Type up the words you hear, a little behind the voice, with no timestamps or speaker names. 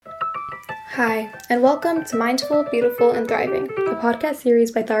Hi, and welcome to Mindful, Beautiful, and Thriving, a podcast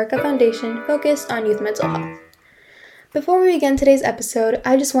series by Tharaka Foundation focused on youth mental health. Before we begin today's episode,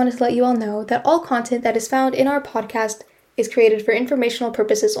 I just wanted to let you all know that all content that is found in our podcast is created for informational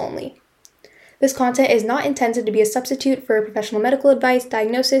purposes only. This content is not intended to be a substitute for professional medical advice,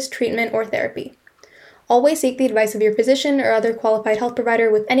 diagnosis, treatment, or therapy. Always seek the advice of your physician or other qualified health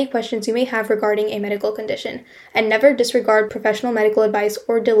provider with any questions you may have regarding a medical condition, and never disregard professional medical advice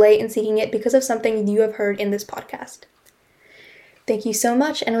or delay in seeking it because of something you have heard in this podcast. Thank you so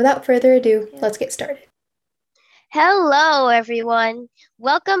much, and without further ado, let's get started. Hello, everyone.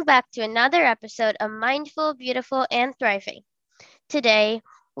 Welcome back to another episode of Mindful, Beautiful, and Thriving. Today,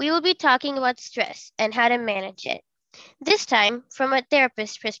 we will be talking about stress and how to manage it, this time from a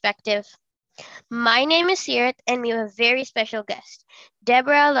therapist perspective. My name is Sirit, and we have a very special guest,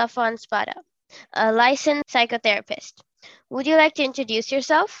 Deborah Lafon-Spada, a licensed psychotherapist. Would you like to introduce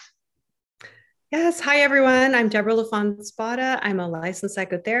yourself? Yes. Hi, everyone. I'm Deborah Lafon-Spada. I'm a licensed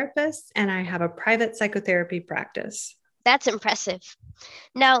psychotherapist, and I have a private psychotherapy practice. That's impressive.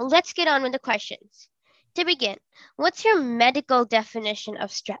 Now, let's get on with the questions. To begin, what's your medical definition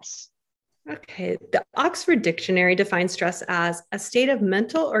of stress? Okay. The Oxford Dictionary defines stress as a state of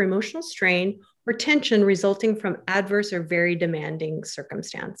mental or emotional strain or tension resulting from adverse or very demanding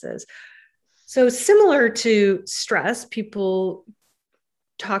circumstances. So similar to stress, people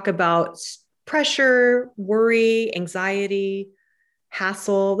talk about pressure, worry, anxiety,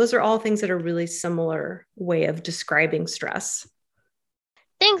 hassle. Those are all things that are really similar way of describing stress.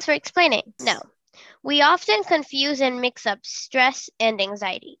 Thanks for explaining. Now, we often confuse and mix up stress and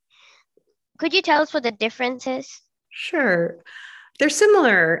anxiety. Could you tell us what the difference is? Sure. They're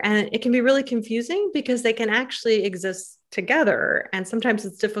similar, and it can be really confusing because they can actually exist together. And sometimes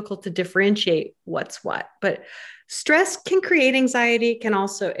it's difficult to differentiate what's what. But stress can create anxiety, can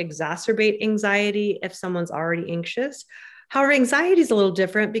also exacerbate anxiety if someone's already anxious. However, anxiety is a little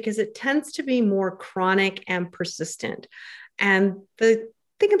different because it tends to be more chronic and persistent. And the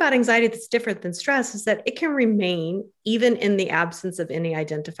thing about anxiety that's different than stress is that it can remain even in the absence of any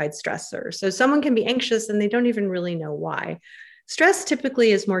identified stressor. So someone can be anxious and they don't even really know why. Stress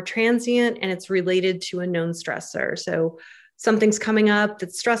typically is more transient and it's related to a known stressor. So something's coming up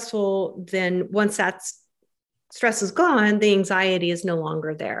that's stressful, then once that stress is gone, the anxiety is no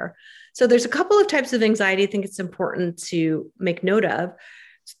longer there. So there's a couple of types of anxiety I think it's important to make note of.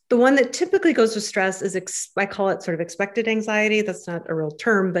 The one that typically goes with stress is, I call it sort of expected anxiety. That's not a real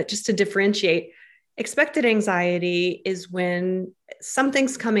term, but just to differentiate, expected anxiety is when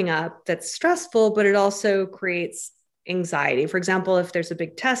something's coming up that's stressful, but it also creates anxiety. For example, if there's a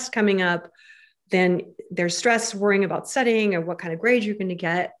big test coming up, then there's stress worrying about studying or what kind of grade you're going to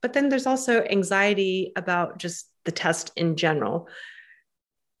get. But then there's also anxiety about just the test in general.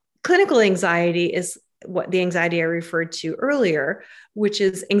 Clinical anxiety is what the anxiety I referred to earlier, which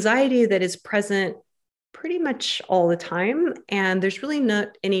is anxiety that is present pretty much all the time. And there's really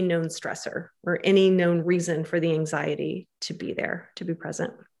not any known stressor or any known reason for the anxiety to be there, to be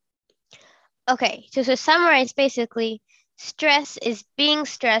present. Okay, so to summarize, basically, stress is being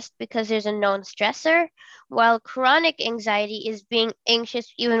stressed because there's a known stressor, while chronic anxiety is being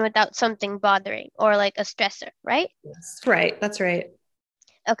anxious even without something bothering or like a stressor, right? Yes, right. That's right.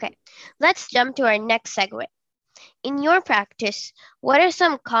 Okay, let's jump to our next segue. In your practice, what are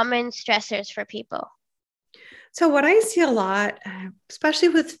some common stressors for people? So what I see a lot, especially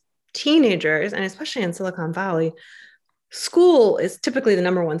with teenagers and especially in Silicon Valley, school is typically the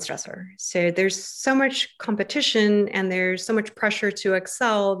number one stressor. So there's so much competition and there's so much pressure to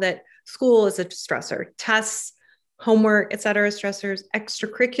excel that school is a stressor. Tests, homework, et cetera, stressors,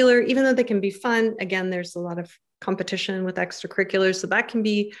 extracurricular, even though they can be fun. Again, there's a lot of competition with extracurriculars. So that can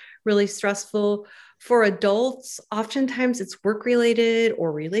be really stressful. For adults, oftentimes it's work related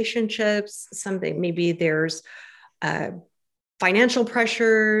or relationships. Something maybe there's financial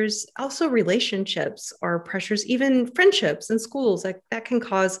pressures, also relationships or pressures, even friendships in schools that can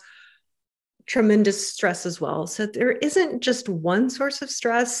cause tremendous stress as well. So there isn't just one source of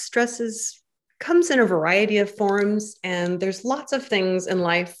stress. Comes in a variety of forms, and there's lots of things in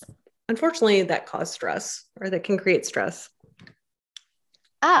life, unfortunately, that cause stress or that can create stress.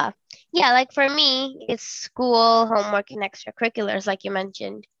 Yeah, like for me, it's school, homework, and extracurriculars, like you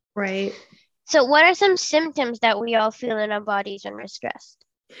mentioned. Right. So what are some symptoms that we all feel in our bodies when we're stressed?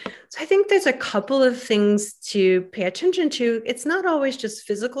 So I think there's a couple of things to pay attention to. It's not always just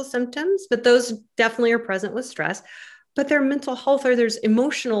physical symptoms, but those definitely are present with stress. But there are mental health or there's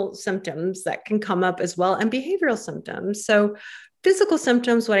emotional symptoms that can come up as well, and behavioral symptoms. So physical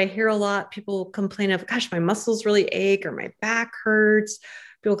symptoms, what I hear a lot, people complain of, gosh, my muscles really ache or my back hurts.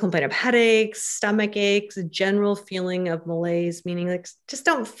 People complain of headaches, stomach aches, a general feeling of malaise, meaning like just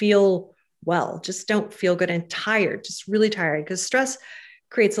don't feel well, just don't feel good and tired, just really tired, because stress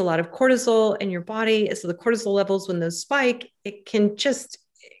creates a lot of cortisol in your body. So the cortisol levels, when those spike,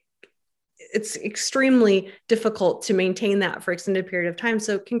 it's extremely difficult to maintain that for extended period of time.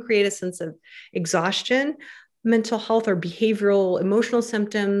 So it can create a sense of exhaustion. Mental health or behavioral emotional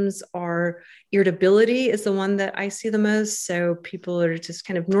symptoms are irritability is the one that I see the most. So people are just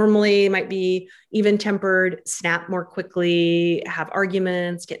kind of normally might be even tempered, snap more quickly, have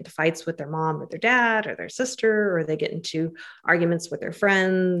arguments, get into fights with their mom or their dad or their sister, or they get into arguments with their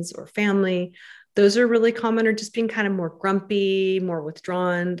friends or family. Those are really common, or just being kind of more grumpy, more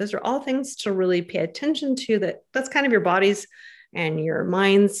withdrawn. Those are all things to really pay attention to. That's kind of your body's and your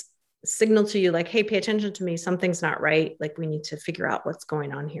mind's signal to you like, hey, pay attention to me. Something's not right. Like we need to figure out what's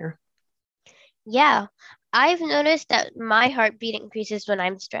going on here. Yeah, I've noticed that my heartbeat increases when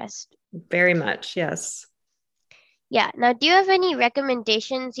I'm stressed. Very much. Yes. Yeah. Now, do you have any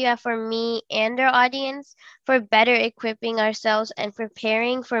recommendations you have for me and our audience for better equipping ourselves and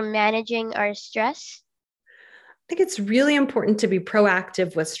preparing for managing our stress? I think it's really important to be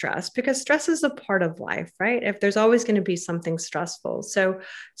proactive with stress, because stress is a part of life, right? If there's always going to be something stressful. So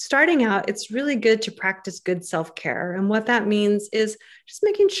starting out, it's really good to practice good self-care. And what that means is just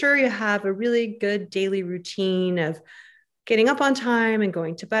making sure you have a really good daily routine of getting up on time and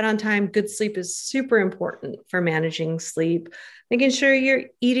going to bed on time. Good sleep is super important for managing sleep. Making sure you're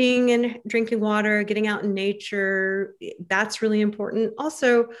eating and drinking water, getting out in nature, that's really important.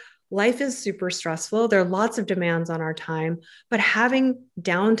 Also, life is super stressful. There are lots of demands on our time, but having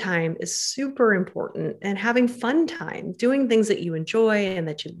downtime is super important, and having fun time, doing things that you enjoy and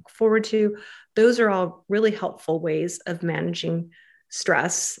that you look forward to. Those are all really helpful ways of managing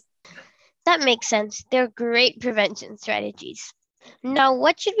stress. That makes sense. They're great prevention strategies. Now,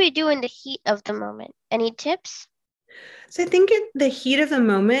 what should we do in the heat of the moment? Any tips? So I think the heat of the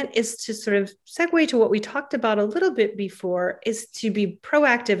moment is to sort of segue to what we talked about a little bit before, is to be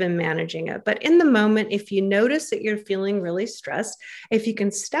proactive in managing it. But in the moment, if you notice that you're feeling really stressed, if you can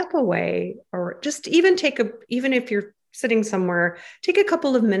step away, or just even even if you're sitting somewhere, take a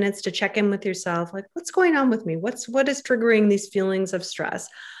couple of minutes to check in with yourself. Like, what's going on with me? What is triggering these feelings of stress?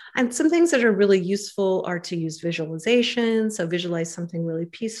 And some things that are really useful are to use visualization. So visualize something really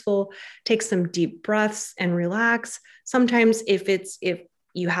peaceful, take some deep breaths and relax. Sometimes if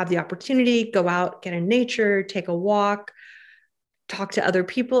you have the opportunity, go out, get in nature, take a walk, talk to other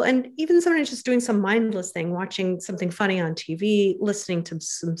people, and even sometimes just doing some mindless thing, watching something funny on TV, listening to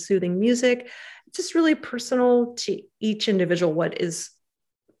some soothing music. It's just really personal to each individual what is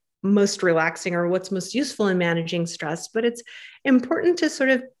most relaxing or what's most useful in managing stress. But it's important to sort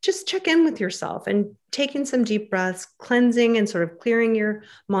of just check in with yourself and taking some deep breaths, cleansing and sort of clearing your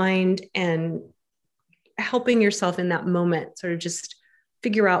mind and helping yourself in that moment, sort of just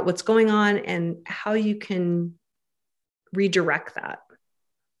figure out what's going on and how you can redirect that.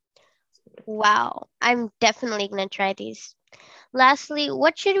 Wow, I'm definitely going to try these. Lastly,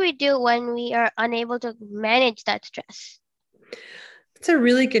 what should we do when we are unable to manage that stress? It's a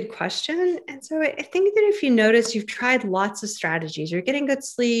really good question. And so I think that if you notice, you've tried lots of strategies, you're getting good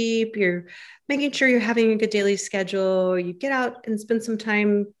sleep, you're making sure you're having a good daily schedule, you get out and spend some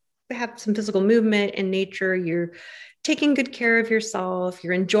time, have some physical movement in nature, you're taking good care of yourself,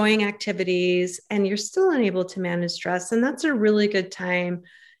 you're enjoying activities, and you're still unable to manage stress. And that's a really good time.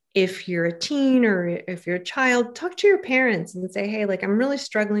 If you're a teen or if you're a child, talk to your parents and say, hey, like, I'm really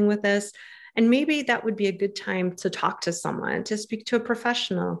struggling with this. And maybe that would be a good time to talk to someone, to speak to a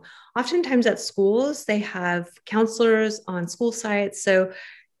professional. Oftentimes at schools, they have counselors on school sites. So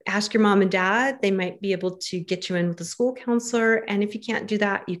ask your mom and dad. They might be able to get you in with a school counselor. And if you can't do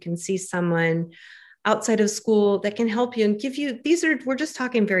that, you can see someone outside of school that can help you and give you, we're just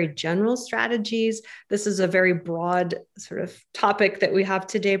talking very general strategies. This is a very broad sort of topic that we have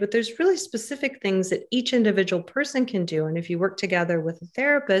today, but there's really specific things that each individual person can do. And if you work together with a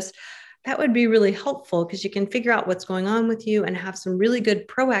therapist, that would be really helpful, because you can figure out what's going on with you and have some really good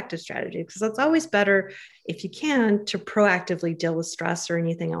proactive strategies, because that's always better, if you can, to proactively deal with stress or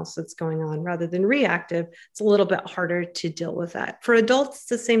anything else that's going on rather than reactive. It's a little bit harder to deal with that. For adults, it's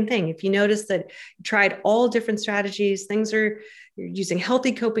the same thing. If you notice that you tried all different strategies, you're using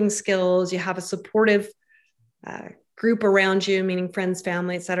healthy coping skills, you have a supportive group around you, meaning friends,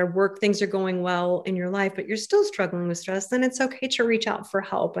 family, et cetera, work, things are going well in your life, but you're still struggling with stress, then it's okay to reach out for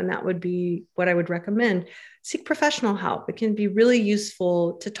help. And that would be what I would recommend. Seek professional help. It can be really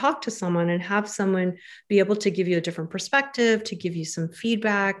useful to talk to someone and have someone be able to give you a different perspective, to give you some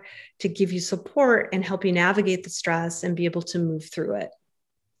feedback, to give you support and help you navigate the stress and be able to move through it.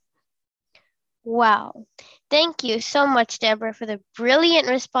 Wow. Thank you so much, Deborah, for the brilliant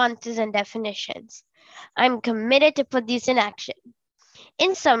responses and definitions. I'm committed to put these in action.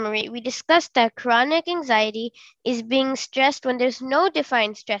 In summary, we discussed that chronic anxiety is being stressed when there's no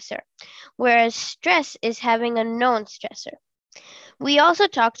defined stressor, whereas stress is having a known stressor. We also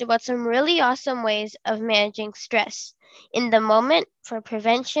talked about some really awesome ways of managing stress in the moment for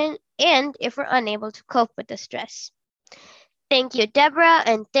prevention and if we're unable to cope with the stress. Thank you, Deborah,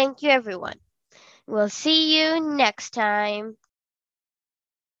 and thank you, everyone. We'll see you next time.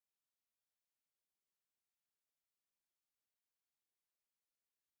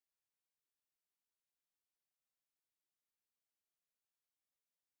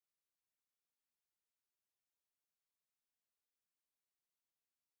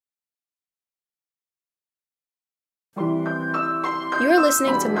 You are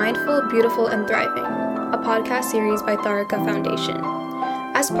listening to Mindful, Beautiful, and Thriving, a podcast series by Tharaka Foundation.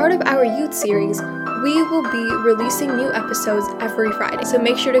 As part of our youth series, we will be releasing new episodes every Friday, so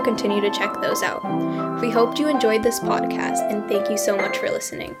make sure to continue to check those out. We hope you enjoyed this podcast, and thank you so much for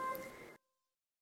listening.